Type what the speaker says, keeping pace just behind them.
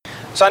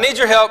So I need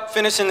your help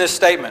finishing this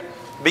statement.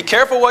 Be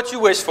careful what you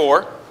wish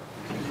for,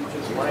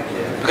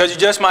 because you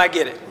just might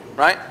get it,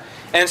 right?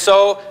 And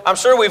so I'm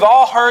sure we've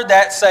all heard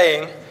that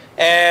saying,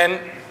 and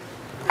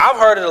I've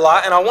heard it a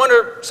lot, and I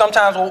wonder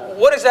sometimes, well,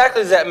 what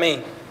exactly does that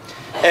mean?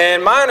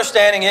 And my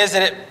understanding is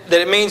that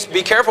it means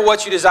be careful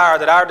what you desire,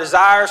 that our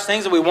desires,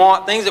 things that we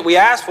want, things that we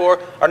ask for,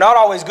 are not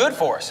always good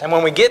for us. And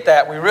when we get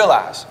that, we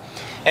realize.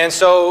 And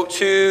so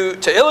to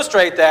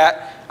illustrate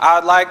that,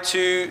 I'd like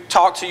to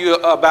talk to you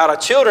about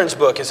a children's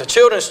book. It's a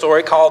children's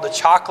story called The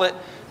Chocolate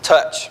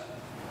Touch.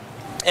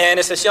 And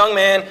it's this young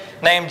man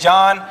named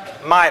John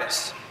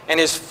Midas. And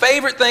his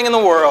favorite thing in the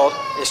world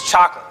is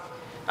chocolate.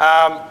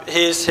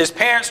 His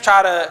parents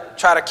try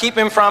to keep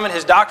him from it.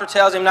 His doctor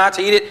tells him not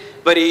to eat it,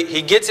 but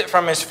he gets it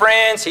from his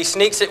friends. He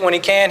sneaks it when he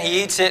can.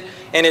 He eats it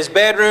in his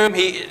bedroom.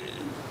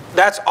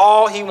 That's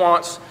all he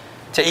wants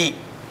to eat.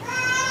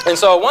 And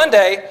so one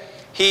day,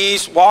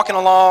 he's walking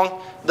along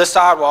the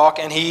sidewalk,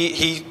 and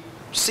he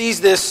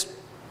sees this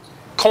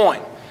coin.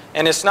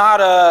 And it's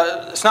not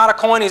a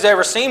coin he's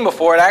ever seen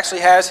before. It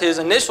actually has his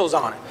initials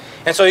on it.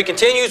 And so he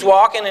continues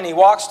walking, and he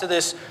walks to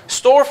this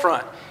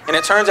storefront. And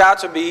it turns out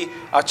to be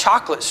a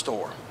chocolate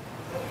store.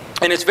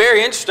 And it's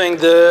very interesting.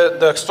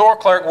 The store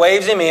clerk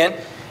waves him in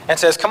and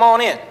says, "Come on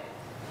in."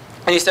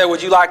 And he said,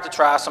 "Would you like to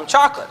try some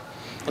chocolate?"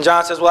 And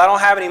John says, "Well, I don't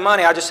have any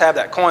money. I just have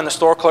that coin." The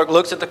store clerk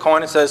looks at the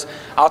coin and says,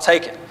 "I'll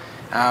take it."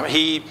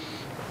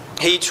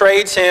 He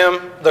trades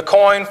him the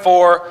coin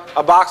for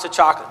a box of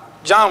chocolate.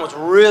 John was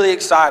really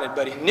excited,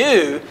 but he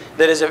knew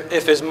that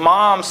if his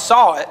mom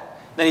saw it,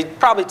 then he'd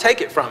probably take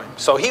it from him.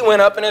 So he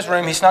went up in his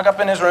room, he snuck up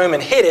in his room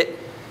and hid it,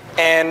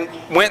 and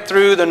went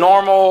through the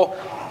normal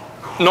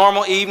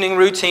evening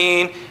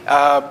routine,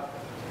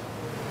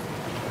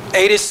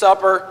 ate his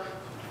supper,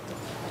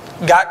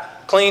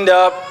 got cleaned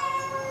up,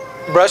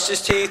 brushed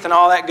his teeth and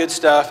all that good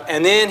stuff,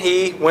 and then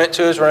he went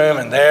to his room,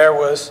 and there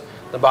was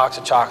the box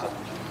of chocolate.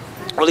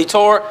 Well, he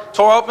tore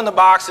open the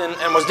box and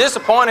was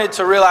disappointed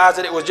to realize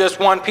that it was just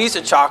one piece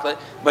of chocolate,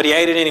 but he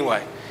ate it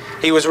anyway.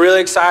 He was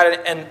really excited,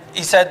 and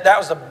he said that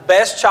was the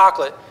best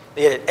chocolate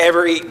that he had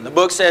ever eaten. The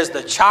book says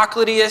the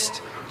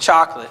chocolatiest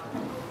chocolate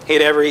he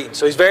had ever eaten.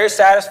 So he's very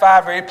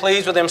satisfied, very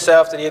pleased with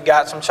himself that he had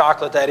got some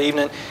chocolate that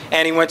evening,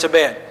 and he went to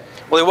bed.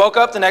 Well, he woke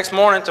up the next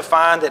morning to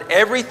find that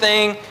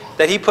everything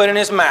that he put in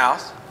his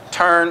mouth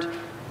turned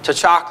to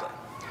chocolate.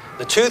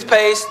 The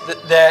toothpaste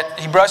that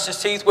he brushed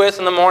his teeth with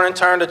in the morning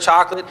turned to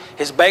chocolate.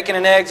 His bacon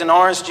and eggs and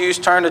orange juice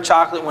turned to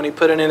chocolate when he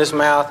put it in his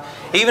mouth.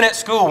 Even at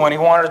school, when he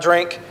wanted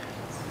to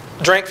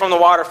drink from the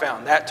water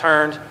fountain, that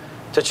turned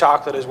to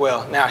chocolate as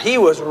well. Now, he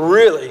was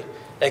really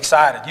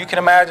excited. You can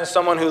imagine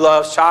someone who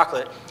loves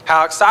chocolate,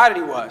 how excited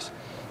he was.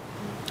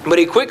 But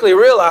he quickly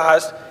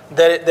realized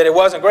that it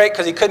wasn't great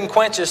because he couldn't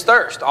quench his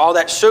thirst. All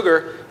that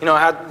sugar,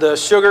 how the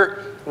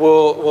sugar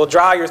will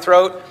dry your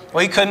throat.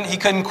 Well, he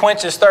couldn't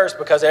quench his thirst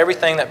because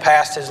everything that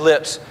passed his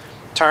lips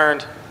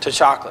turned to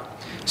chocolate.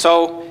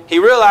 So he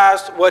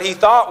realized what he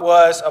thought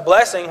was a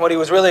blessing, what he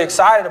was really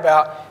excited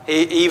about,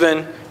 it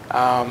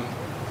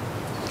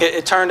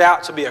turned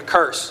out to be a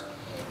curse.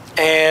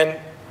 And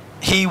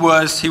he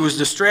was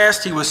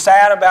distressed, he was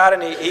sad about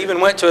it, and he even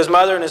went to his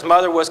mother, and his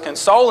mother was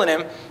consoling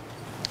him.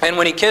 And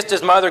when he kissed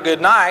his mother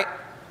goodnight,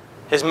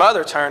 his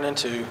mother turned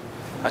into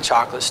a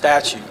chocolate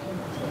statue.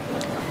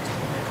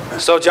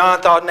 So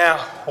John thought, now,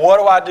 what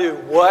do I do?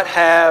 What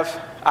have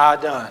I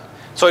done?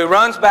 So he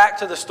runs back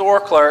to the store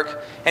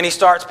clerk, and he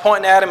starts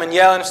pointing at him and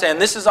yelling and saying,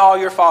 "This is all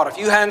your fault. If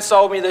you hadn't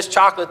sold me this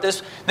chocolate,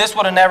 this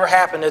would have never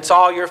happened. It's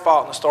all your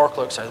fault." And the store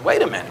clerk says,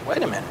 wait a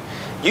minute.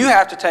 You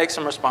have to take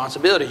some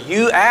responsibility.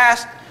 You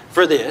asked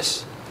for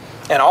this,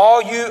 and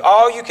all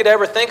you could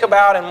ever think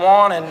about and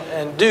want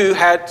and do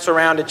had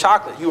surrounded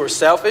chocolate. You were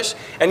selfish,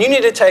 and you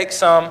need to take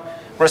some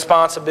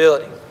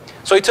responsibility.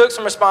 So he took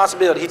some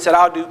responsibility. He said,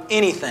 I'll do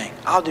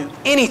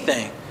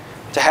anything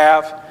to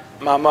have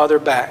my mother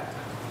back.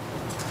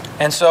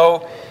 And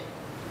so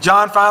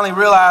John finally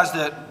realized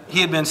that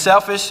he had been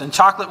selfish and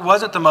chocolate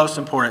wasn't the most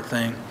important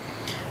thing.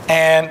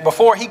 And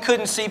before, he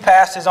couldn't see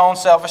past his own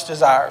selfish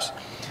desires.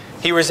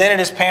 He resented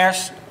his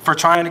parents for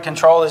trying to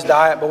control his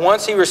diet. But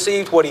once he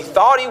received what he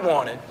thought he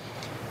wanted,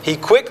 he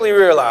quickly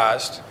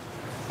realized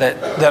that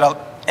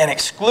an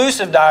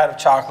exclusive diet of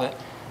chocolate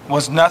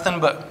was nothing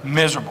but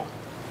miserable.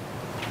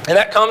 And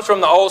that comes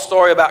from the old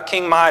story about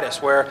King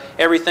Midas, where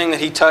everything that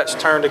he touched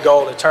turned to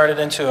gold. It turned it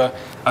into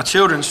a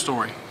children's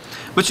story.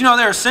 But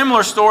there are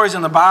similar stories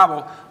in the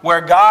Bible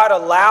where God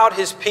allowed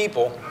his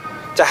people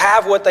to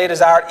have what they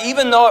desired,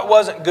 even though it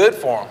wasn't good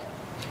for them.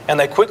 And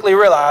they quickly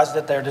realized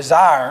that their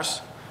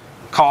desires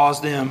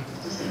caused them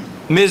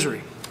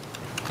misery.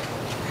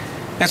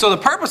 And so the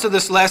purpose of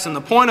this lesson,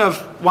 the point of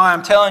why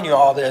I'm telling you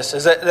all this,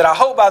 is that I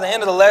hope by the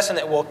end of the lesson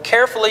that we'll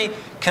carefully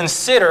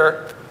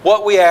consider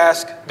what we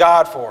ask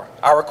God for,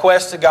 our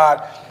request to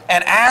God,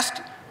 and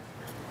ask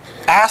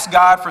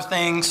God for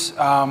things,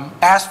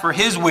 ask for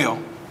his will,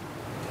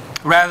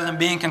 rather than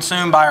being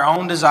consumed by our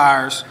own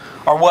desires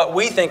or what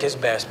we think is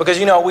best. Because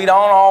we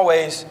don't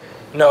always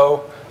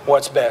know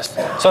what's best.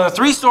 So the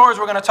three stories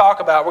we're going to talk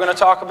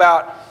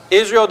about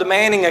Israel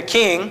demanding a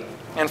king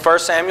in 1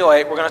 Samuel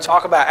 8. We're going to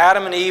talk about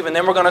Adam and Eve, and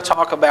then we're going to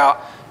talk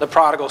about the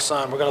prodigal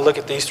son. We're going to look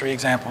at these 3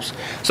 examples.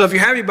 So if you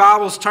have your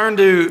Bibles, turn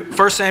to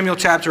 1 Samuel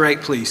chapter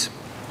 8, please.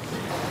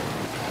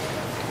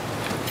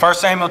 1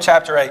 Samuel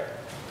chapter 8.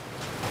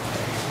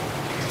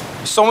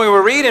 So when we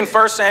read in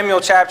 1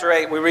 Samuel chapter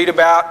 8, we read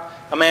about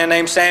a man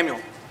named Samuel.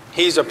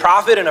 He's a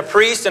prophet and a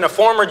priest and a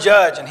former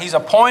judge, and he's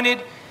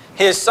appointed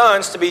his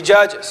sons to be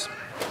judges.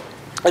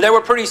 And they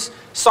were pretty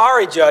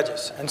sorry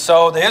judges, and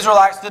so the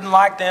Israelites didn't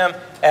like them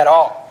at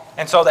all.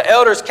 And so the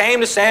elders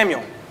came to Samuel,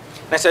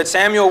 and they said,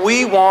 Samuel,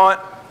 we want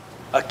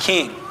a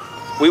king.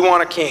 We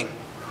want a king.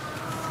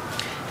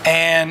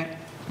 And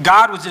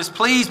God was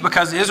displeased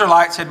because the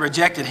Israelites had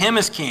rejected him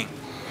as king.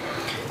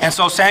 And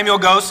so Samuel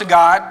goes to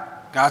God.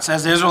 God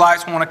says the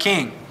Israelites want a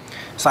king.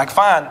 It's like,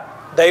 fine,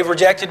 they've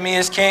rejected me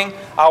as king.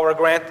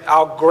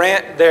 I'll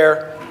grant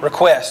their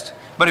request.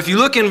 But if you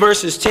look in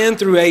verses 10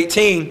 through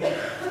 18,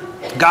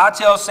 God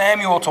tells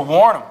Samuel to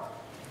warn him.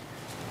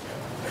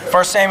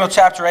 1 Samuel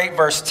chapter 8,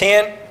 verse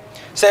 10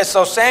 says,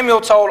 So Samuel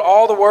told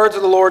all the words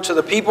of the Lord to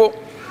the people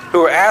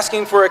who were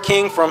asking for a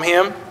king from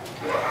him.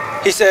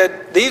 He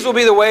said, These will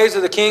be the ways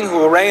of the king who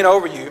will reign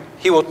over you.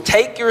 He will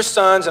take your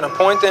sons and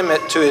appoint them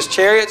to his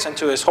chariots and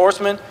to his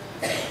horsemen,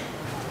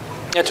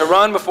 and to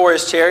run before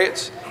his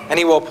chariots. And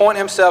he will appoint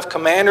himself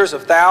commanders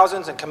of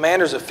thousands and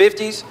commanders of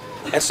 50s,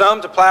 and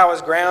some to plow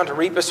his ground, to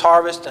reap his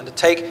harvest, and to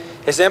take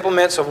his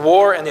implements of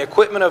war and the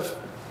equipment of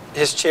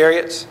his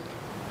chariots.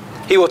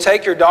 He will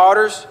take your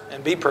daughters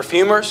and be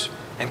perfumers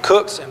and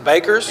cooks and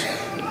bakers.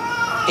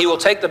 He will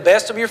take the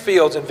best of your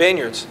fields and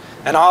vineyards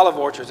and olive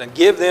orchards and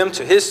give them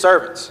to his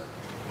servants.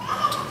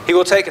 He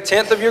will take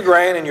 1/10 of your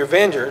grain and your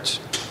vineyards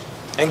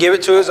and give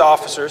it to his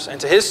officers and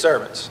to his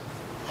servants.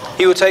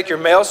 He will take your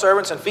male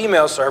servants and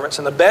female servants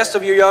and the best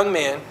of your young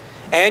men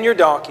and your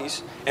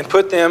donkeys and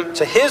put them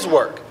to his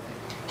work.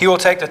 He will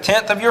take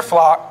 1/10 of your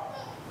flock,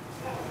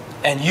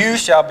 and you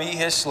shall be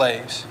his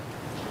slaves.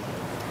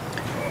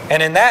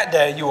 And in that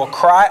day you will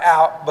cry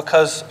out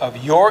because of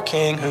your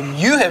king whom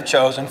you have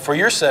chosen for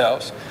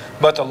yourselves,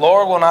 but the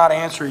Lord will not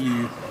answer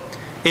you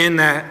in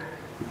that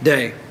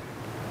day.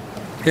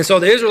 And so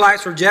the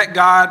Israelites reject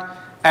God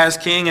as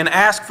king and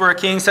ask for a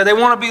king. So they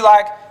want to be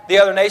like the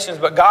other nations,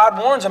 but God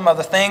warns them of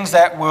the things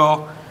that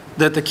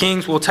the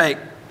kings will take.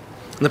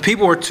 And the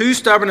people were too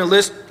stubborn to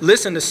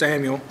listen to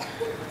Samuel,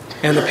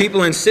 and the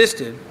people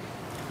insisted.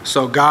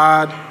 So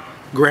God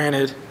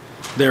granted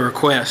their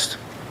request.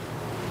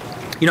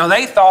 You know,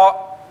 they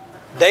thought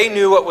they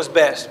knew what was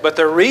best, but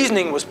their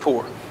reasoning was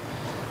poor.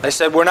 They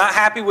said, we're not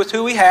happy with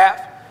who we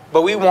have,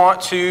 but we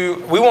want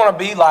to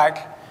be like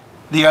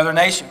the other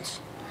nations.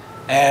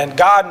 And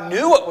God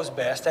knew what was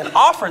best and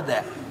offered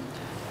that,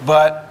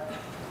 but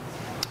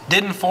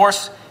didn't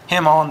force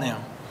him on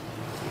them,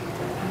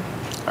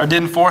 or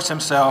didn't force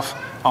himself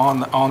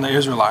on the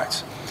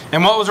Israelites.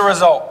 And what was the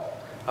result?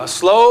 A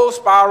slow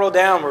spiral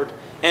downward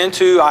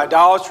into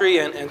idolatry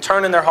and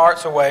turning their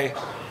hearts away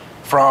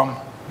from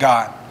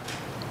God.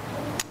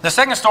 The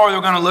second story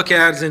we're going to look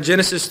at is in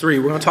Genesis 3.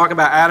 We're going to talk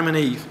about Adam and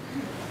Eve.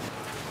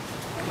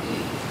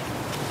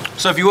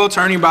 So if you will,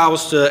 turn your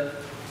Bibles to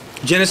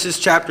Genesis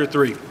chapter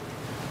 3.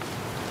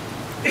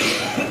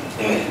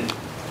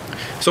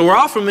 So we're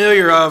all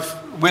familiar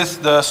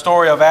with the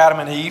story of Adam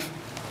and Eve.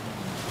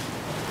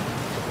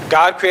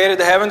 God created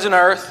the heavens and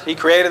earth. He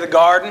created the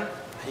garden.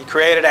 He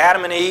created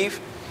Adam and Eve.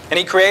 And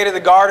he created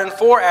the garden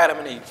for Adam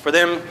and Eve, for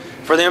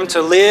them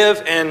to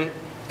live, and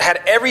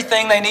had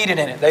everything they needed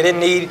in it. They didn't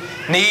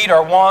need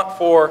or want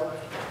for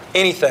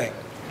anything.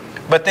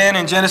 But then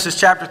in Genesis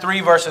chapter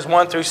 3, verses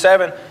 1 through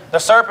 7, the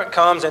serpent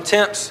comes and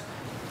tempts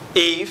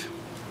Eve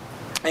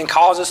and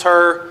causes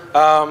her,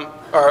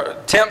 or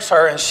tempts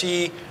her, and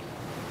she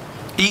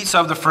eats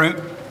of the fruit.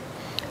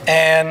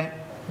 And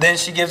then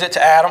she gives it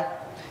to Adam,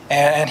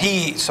 and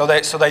he eats. So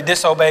they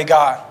disobey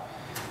God.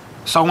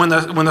 So when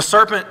the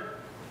serpent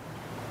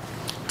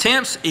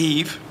tempts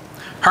Eve,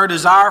 her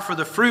desire for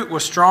the fruit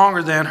was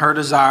stronger than her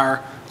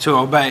desire to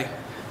obey,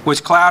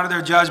 which clouded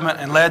their judgment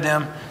and led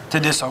them to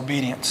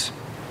disobedience.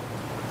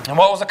 And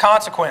what was the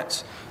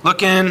consequence?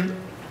 Look in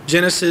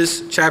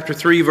Genesis chapter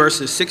 3,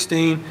 verses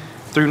 16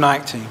 through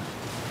 19. It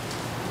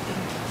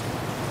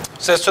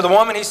says, To the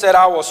woman he said,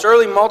 I will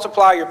surely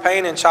multiply your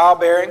pain in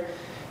childbearing.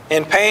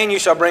 In pain you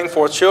shall bring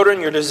forth children.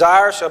 Your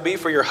desire shall be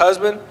for your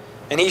husband,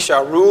 and he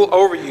shall rule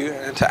over you.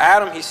 And to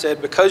Adam he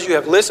said, Because you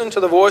have listened to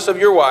the voice of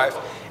your wife,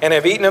 and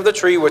have eaten of the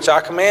tree which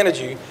I commanded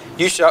you,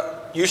 you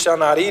shall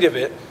not eat of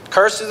it.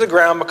 Cursed is the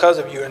ground because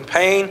of you. In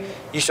pain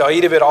you shall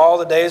eat of it all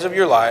the days of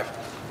your life.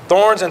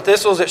 Thorns and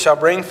thistles it shall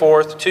bring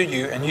forth to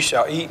you, and you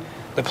shall eat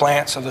the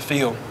plants of the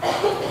field.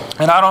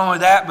 And not only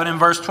that, but in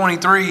verse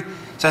 23, it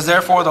says,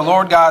 Therefore the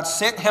Lord God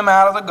sent him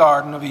out of the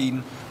Garden of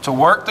Eden to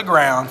work the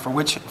ground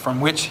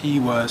from which he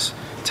was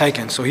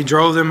taken. So he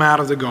drove them out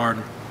of the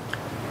garden.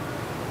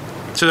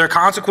 So their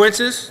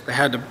consequences, they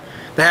had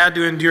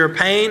to endure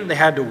pain, they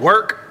had to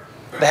work,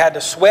 they had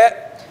to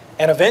sweat,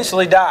 and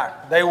eventually die.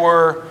 They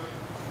were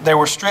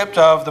stripped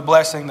of the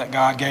blessing that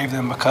God gave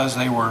them because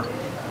they were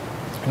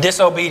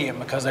disobedient,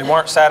 because they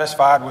weren't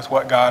satisfied with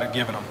what God had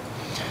given them.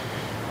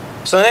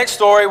 So the next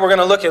story, we're going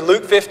to look at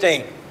Luke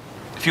 15.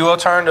 If you will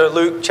turn to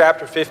Luke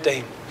chapter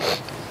 15.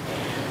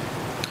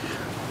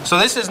 So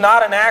this is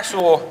not an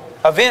actual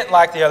event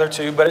like the other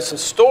two, but it's a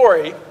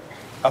story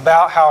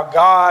about how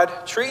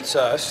God treats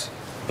us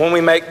when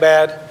we make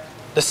bad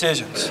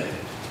decisions.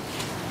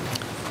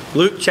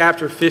 Luke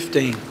chapter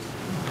 15.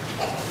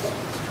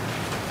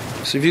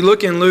 So if you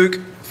look in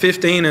Luke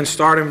 15 and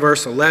start in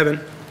verse 11,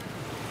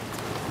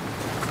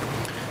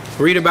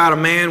 read about a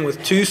man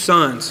with 2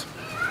 sons.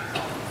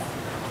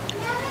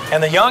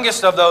 And the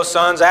youngest of those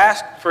sons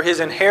asked for his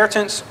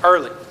inheritance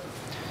early.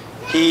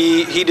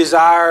 He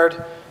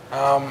desired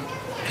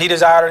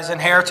his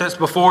inheritance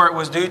before it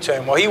was due to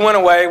him. Well, he went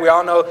away. We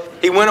all know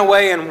he went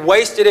away and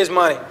wasted his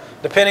money.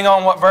 Depending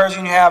on what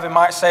version you have, it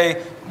might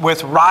say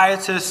with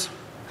riotous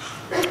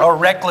or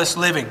reckless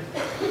living.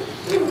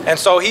 And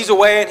so he's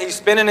away and he's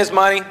spending his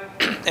money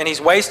and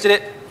he's wasted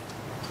it.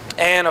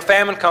 And a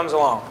famine comes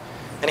along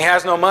and he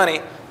has no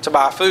money to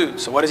buy food.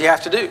 So what does he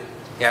have to do?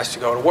 He has to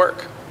go to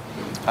work.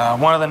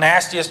 One of the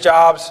nastiest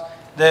jobs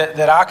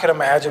that I could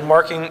imagine,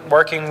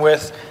 working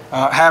with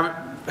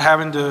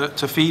having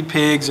to feed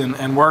pigs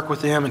and work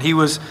with them. And he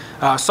was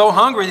so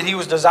hungry that he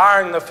was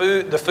desiring the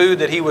food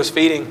that he was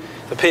feeding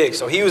the pigs.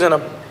 So he was in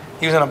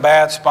a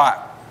bad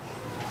spot.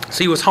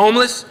 So he was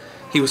homeless,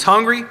 he was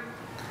hungry,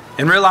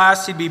 and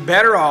realized he'd be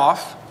better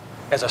off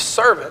as a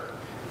servant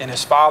in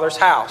his father's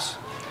house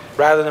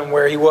rather than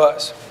where he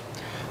was.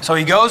 So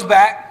he goes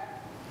back,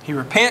 he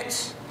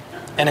repents,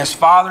 and his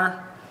father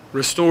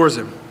restores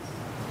him.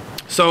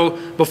 So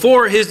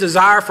before, his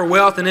desire for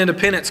wealth and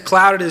independence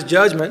clouded his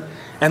judgment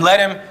and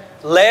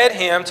led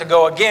him to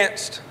go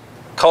against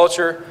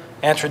culture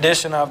and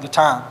tradition of the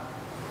time.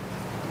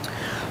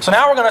 So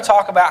now we're going to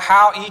talk about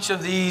how each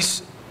of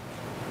these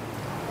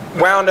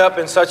wound up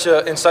in such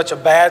a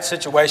bad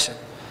situation.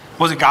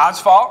 Was it God's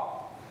fault?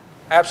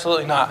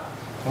 Absolutely not.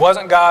 It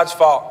wasn't God's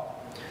fault.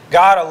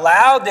 God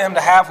allowed them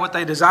to have what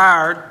they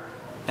desired,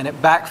 and it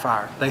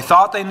backfired. They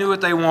thought they knew what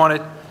they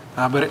wanted,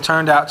 but it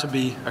turned out to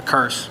be a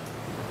curse.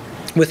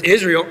 With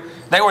Israel,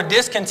 they were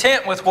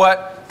discontent with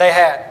what they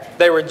had.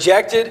 They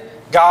rejected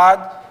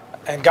God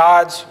and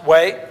God's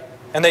way,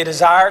 and they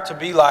desired to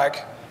be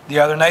like the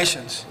other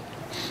nations.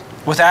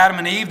 With Adam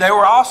and Eve, they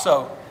were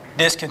also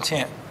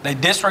discontent. They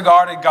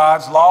disregarded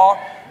God's law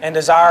and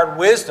desired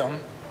wisdom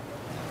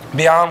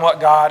beyond what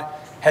God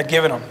had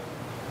given them.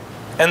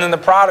 And then the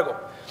prodigal.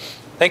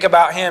 Think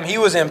about him. He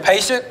was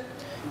impatient,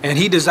 and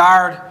he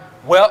desired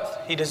wealth.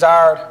 He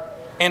desired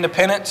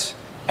independence,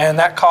 and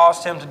that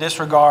caused him to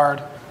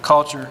disregard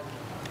culture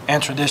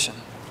and tradition.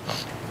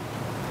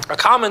 A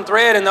common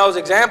thread in those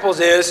examples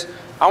is,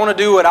 I want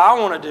to do what I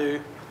want to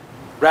do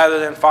rather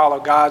than follow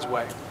God's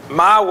way.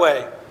 My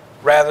way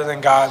rather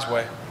than God's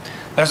way.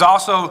 There's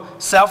also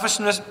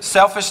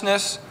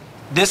selfishness,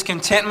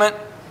 discontentment,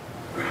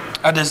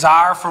 a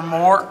desire for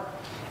more,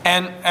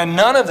 and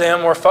none of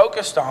them were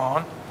focused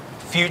on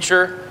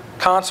future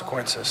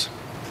consequences.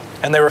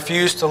 And they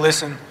refused to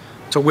listen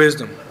to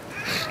wisdom.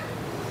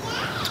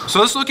 So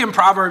let's look in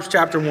Proverbs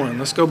chapter 1.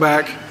 Let's go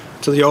back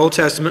to the Old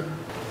Testament.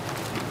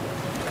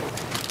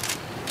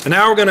 And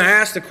now we're going to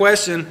ask the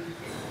question,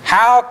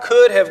 how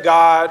could have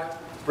God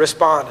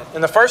responded?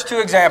 In the first 2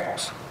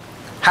 examples,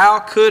 how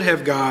could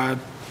have God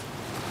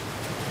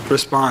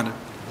responded?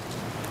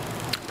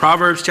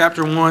 Proverbs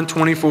chapter 1,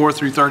 24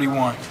 through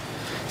 31. It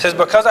says,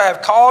 because I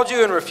have called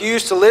you and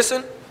refused to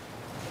listen,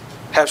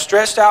 have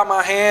stretched out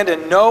my hand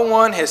and no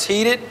one has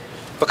heeded,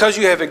 because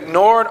you have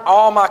ignored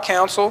all my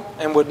counsel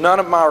and would none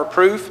of my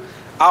reproof,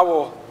 I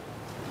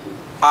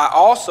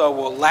also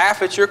will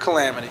laugh at your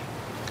calamity.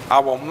 I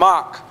will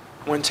mock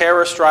when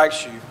terror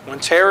strikes you. When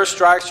terror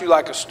strikes you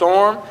like a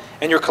storm,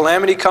 and your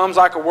calamity comes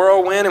like a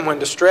whirlwind, and when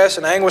distress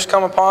and anguish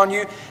come upon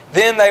you,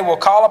 then they will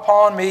call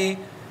upon me,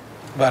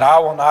 but I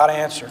will not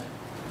answer.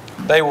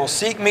 They will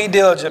seek me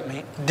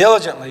diligently,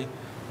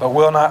 but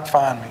will not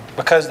find me,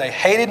 because they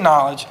hated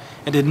knowledge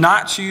and did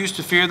not choose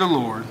to fear the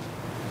Lord.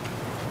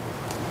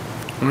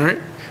 All right?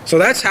 So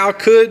that's how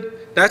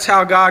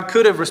God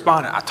could have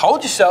responded. I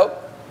told you so.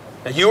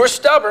 That you were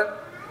stubborn,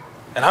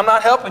 and I'm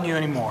not helping you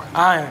anymore.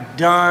 I am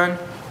done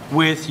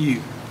with you.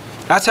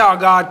 That's how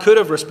God could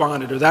have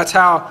responded, or that's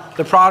how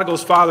the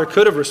prodigal's father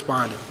could have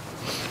responded.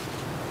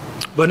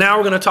 But now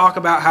we're going to talk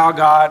about how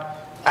God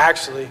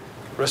actually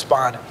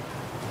responded.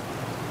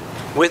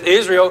 With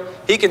Israel,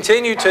 he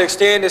continued to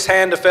extend his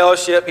hand to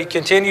fellowship. He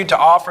continued to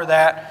offer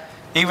that,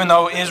 even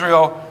though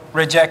Israel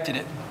rejected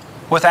it.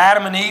 With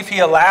Adam and Eve, he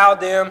allowed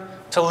them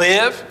to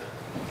live,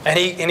 and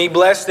he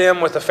blessed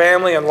them with a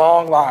family and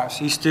long lives.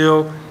 He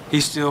still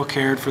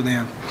cared for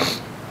them.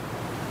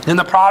 Then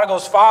the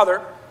prodigal's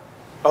father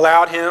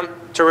allowed him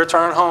to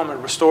return home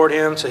and restored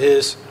him to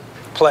his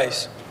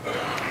place.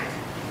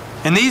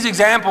 In these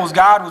examples,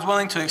 God was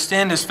willing to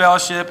extend his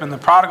fellowship, and the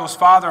prodigal's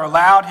father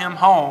allowed him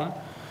home,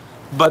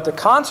 but the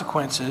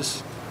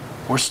consequences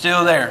were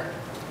still there.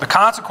 The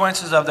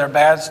consequences of their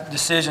bad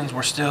decisions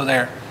were still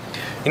there.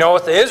 You know,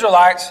 with the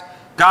Israelites,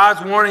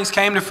 God's warnings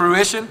came to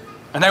fruition,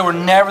 and they were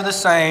never the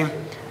same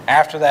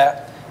after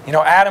that.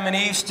 Adam and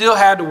Eve still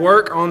had to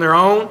work on their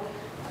own,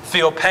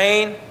 feel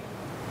pain,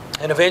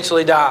 and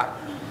eventually die.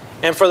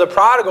 And for the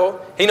prodigal,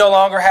 he no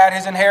longer had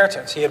his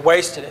inheritance. He had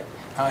wasted it.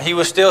 He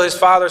was still his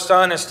father's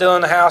son and still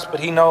in the house, but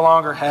he no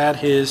longer had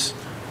his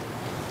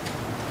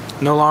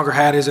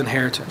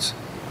inheritance.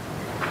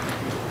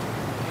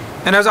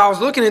 And as I was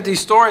looking at these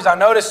stories, I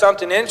noticed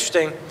something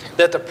interesting,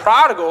 that the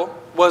prodigal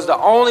was the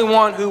only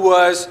one who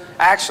was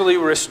actually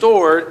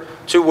restored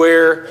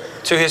to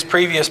his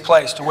previous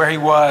place, to where he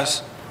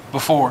was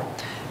before.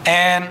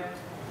 And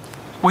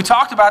we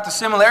talked about the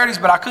similarities,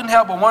 but I couldn't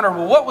help but wonder,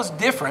 well, what was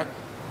different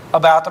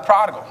about the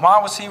prodigal?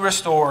 Why was he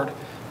restored?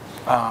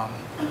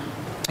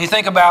 You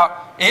think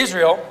about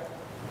Israel,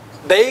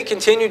 they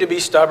continue to be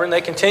stubborn, they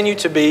continue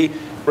to be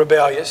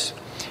rebellious.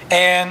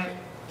 And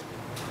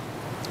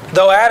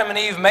though Adam and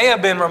Eve may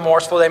have been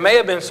remorseful, they may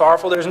have been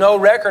sorrowful, there's no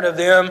record of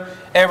them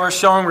ever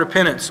showing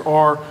repentance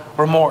or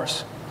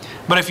remorse.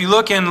 But if you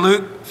look in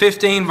Luke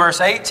 15,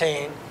 verse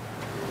 18,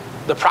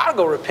 the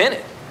prodigal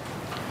repented.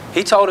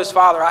 He told his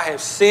father, I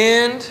have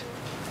sinned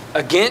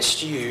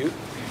against you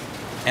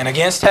and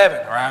against heaven,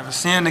 or I have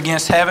sinned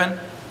against heaven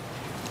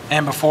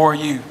and before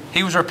you.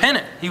 He was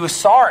repentant. He was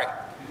sorry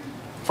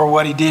for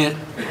what he did.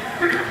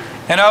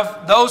 And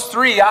of those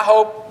three, I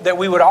hope that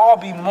we would all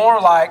be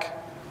more like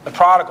the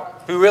prodigal,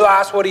 who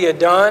realized what he had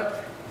done,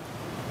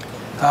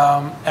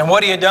 and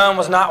what he had done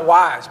was not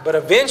wise. But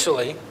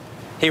eventually,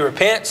 he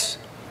repents,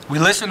 we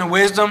listen to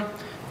wisdom,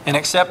 and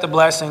accept the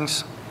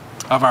blessings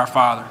of our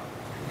Father.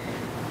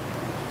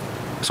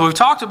 So we've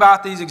talked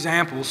about these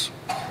examples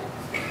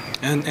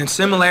and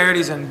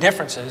similarities and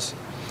differences.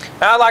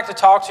 Now I'd like to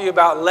talk to you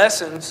about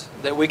lessons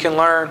that we can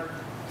learn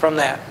from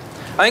that.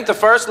 I think the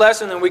first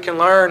lesson that we can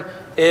learn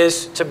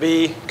is to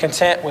be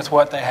content with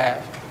what they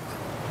have.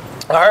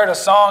 I heard a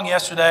song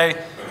yesterday.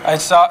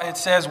 It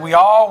says, we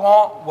all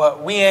want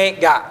what we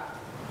ain't got.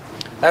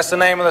 That's the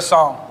name of the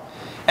song.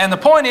 And the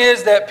point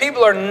is that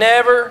people are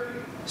never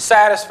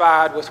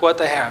satisfied with what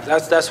they have.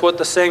 That's what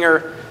the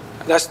singer,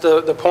 that's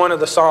the point of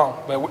the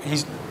song. But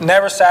he's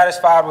never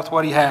satisfied with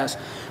what he has.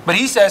 But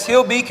he says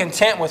he'll be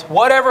content with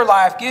whatever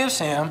life gives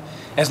him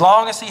as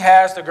long as he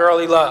has the girl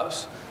he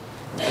loves.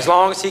 As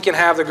long as he can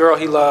have the girl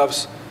he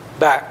loves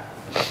back.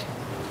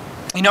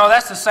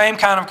 That's the same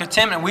kind of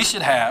contentment we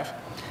should have.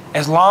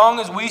 As long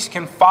as we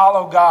can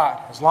follow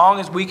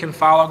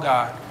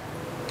God,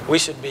 we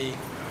should be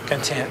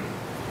content.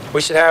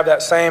 We should have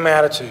that same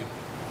attitude.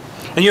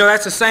 And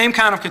that's the same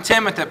kind of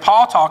contentment that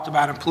Paul talked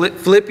about in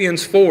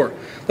Philippians 4.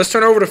 Let's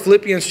turn over to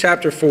Philippians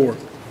chapter 4.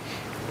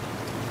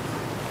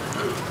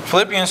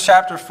 Philippians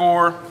chapter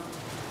 4,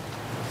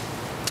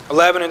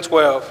 11 and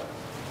 12.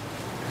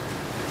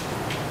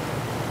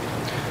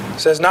 It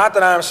says, not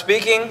that I am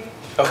speaking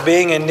of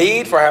being in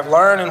need, for I have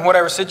learned in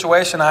whatever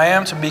situation I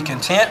am to be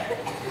content.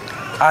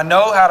 I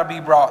know how to be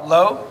brought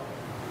low.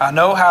 I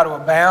know how to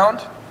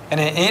abound. And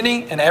in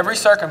any and every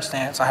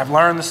circumstance, I have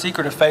learned the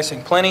secret of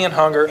facing plenty and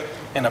hunger,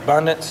 and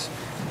abundance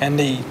and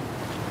need.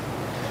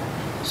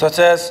 So it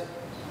says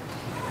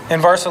in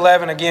verse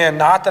 11 again,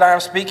 not that I am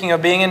speaking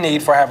of being in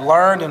need, for I have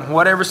learned in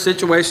whatever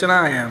situation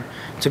I am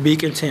to be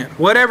content.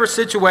 Whatever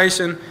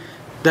situation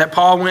that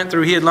Paul went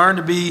through, he had learned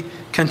to be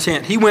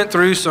content. He went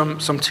through some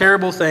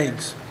terrible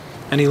things,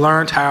 and he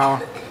learned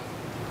how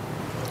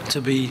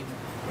to be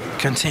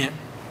content.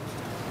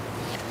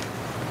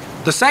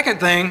 The second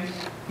thing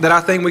that I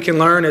think we can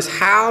learn is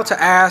how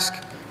to ask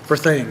for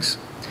things.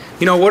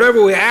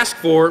 Whatever we ask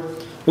for,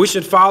 we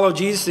should follow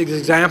Jesus'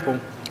 example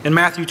in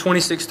Matthew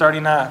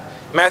 26:39.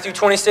 Matthew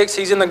 26,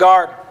 he's in the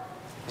garden.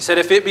 He said,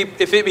 if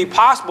it be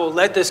possible,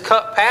 let this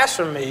cup pass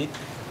from me.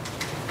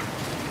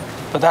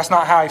 But that's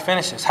not how he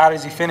finishes. How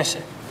does he finish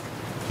it?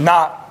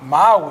 Not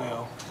my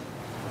will,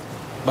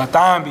 but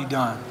thine be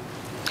done.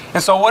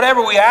 And so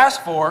whatever we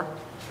ask for,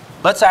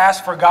 let's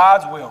ask for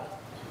God's will.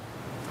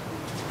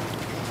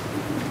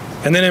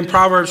 And then in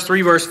Proverbs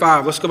 3 verse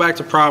 5, let's go back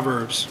to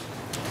Proverbs.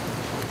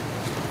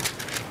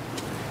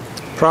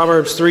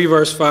 Proverbs 3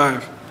 verse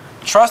 5.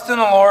 Trust in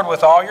the Lord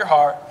with all your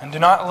heart and do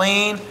not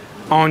lean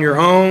on your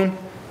own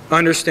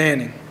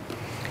understanding.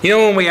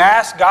 When we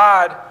ask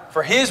God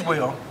for His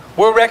will,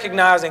 we're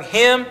recognizing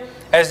Him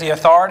as the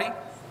authority,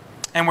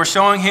 and we're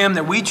showing Him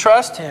that we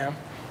trust Him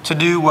to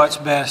do what's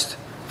best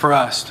for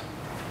us.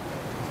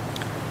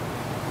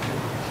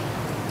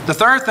 The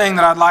third thing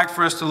that I'd like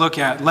for us to look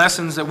at,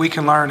 lessons that we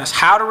can learn, is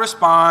how to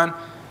respond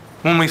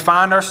when we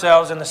find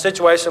ourselves in the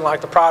situation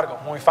like the prodigal,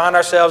 when we find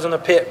ourselves in the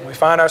pit, when we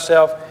find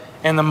ourselves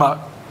in the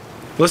muck.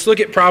 Let's look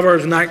at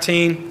Proverbs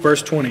 19,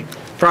 verse 20.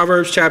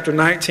 Proverbs chapter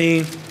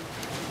 19,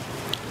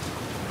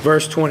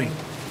 verse 20.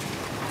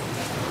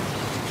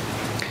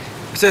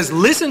 It says,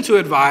 listen to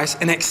advice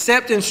and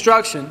accept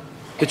instruction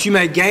that you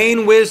may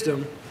gain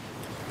wisdom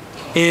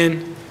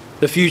in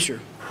the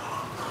future.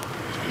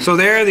 So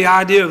there, the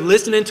idea of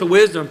listening to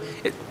wisdom,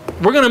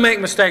 we're going to make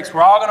mistakes.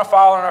 We're all going to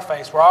fall on our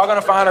face. We're all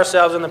going to find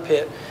ourselves in the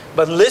pit.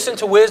 But listen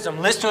to wisdom.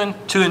 Listen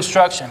to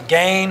instruction.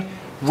 Gain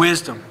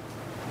wisdom.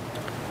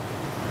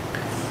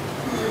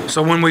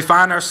 So when we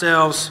find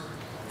ourselves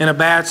in a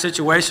bad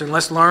situation,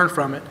 let's learn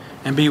from it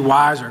and be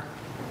wiser.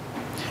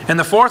 And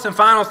the fourth and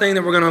final thing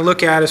that we're going to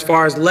look at as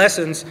far as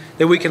lessons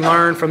that we can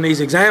learn from these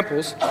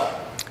examples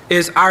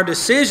is our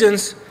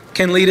decisions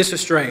can lead us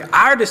astray.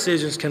 Our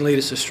decisions can lead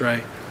us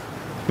astray,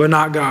 but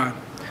not God.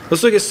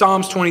 Let's look at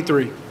Psalms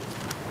 23.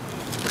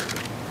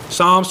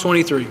 Psalms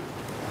 23.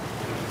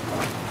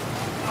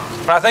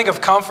 When I think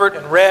of comfort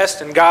and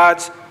rest and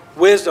God's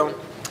wisdom,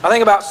 I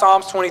think about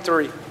Psalms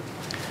 23. It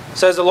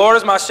says, "The Lord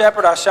is my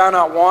shepherd, I shall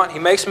not want. He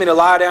makes me to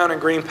lie down in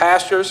green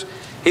pastures.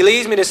 He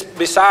leads me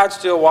beside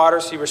still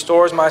waters. He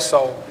restores my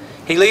soul.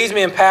 He leads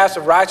me in paths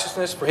of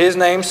righteousness for His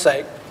name's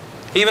sake.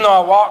 Even though I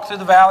walk through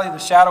the valley of the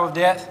shadow of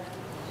death,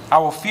 I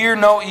will fear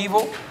no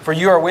evil, for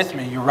You are with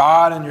me. Your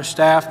rod and Your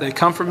staff, they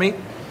comfort me.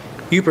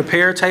 You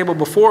prepare a table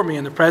before me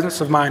in the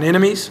presence of mine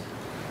enemies.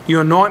 You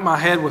anoint my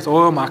head with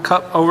oil, my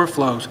cup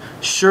overflows.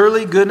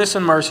 Surely goodness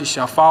and mercy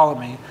shall follow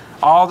me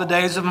all the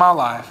days of my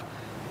life,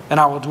 and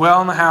I will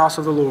dwell in the house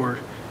of the Lord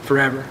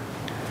forever."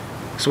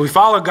 So we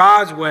follow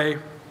God's way,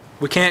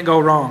 we can't go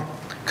wrong,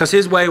 because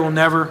His way will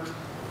never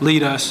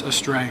lead us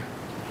astray.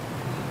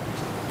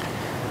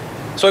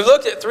 So we've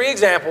looked at 3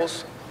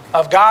 examples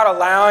of God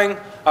allowing,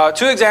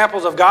 2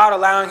 examples of God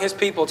allowing His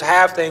people to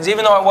have things,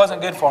 even though it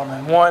wasn't good for them.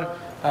 And one,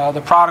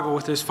 the prodigal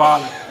with his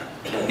father.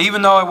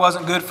 Even though it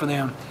wasn't good for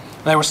them.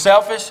 They were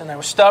selfish and they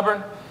were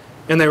stubborn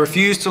and they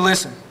refused to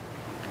listen.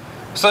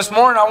 So this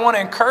morning I want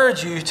to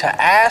encourage you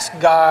to ask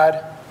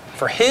God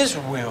for His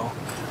will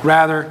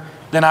rather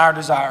than our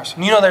desires.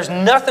 And you know, there's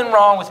nothing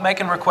wrong with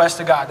making requests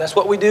to God. That's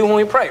what we do when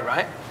we pray,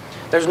 right?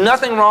 There's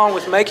nothing wrong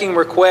with making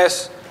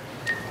requests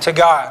to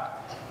God.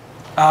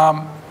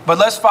 But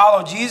let's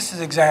follow Jesus'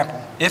 example,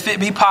 if it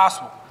be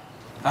possible.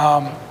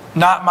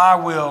 Not my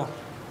will,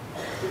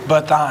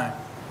 but thine.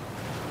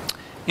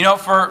 You know,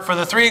 for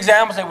the 3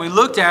 examples that we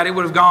looked at, it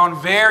would have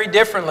gone very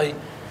differently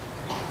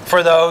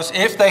for those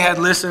if they had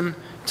listened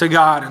to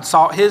God and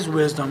sought His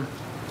wisdom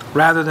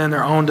rather than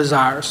their own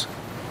desires.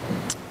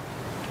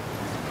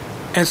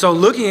 And so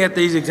looking at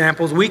these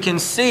examples, we can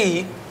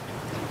see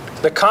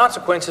the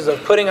consequences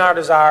of putting our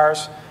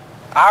desires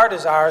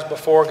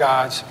before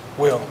God's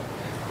will.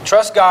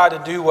 Trust God to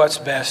do what's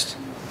best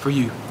for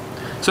you.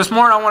 So this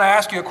morning I want to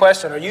ask you a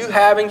question. Are you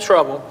having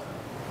trouble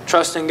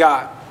trusting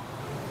God?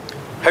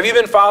 Have you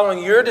been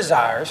following your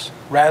desires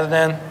rather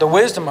than the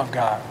wisdom of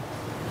God?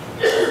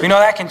 You know,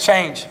 that can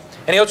change.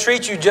 And He'll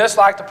treat you just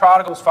like the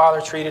prodigal's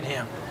father treated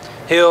him.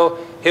 He'll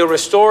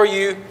restore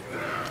you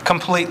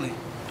completely.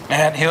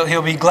 And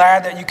He'll be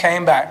glad that you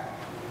came back.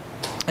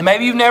 And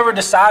maybe you've never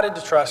decided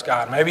to trust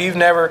God. Maybe you've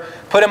never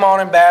put Him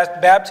on in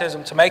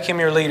baptism to make Him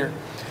your leader.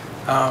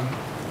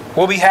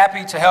 We'll be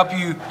happy to help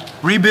you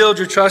rebuild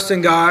your trust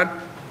in God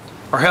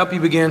or help you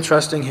begin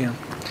trusting Him.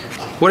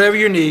 Whatever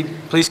your need,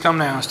 please come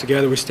now as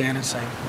together we stand and sing.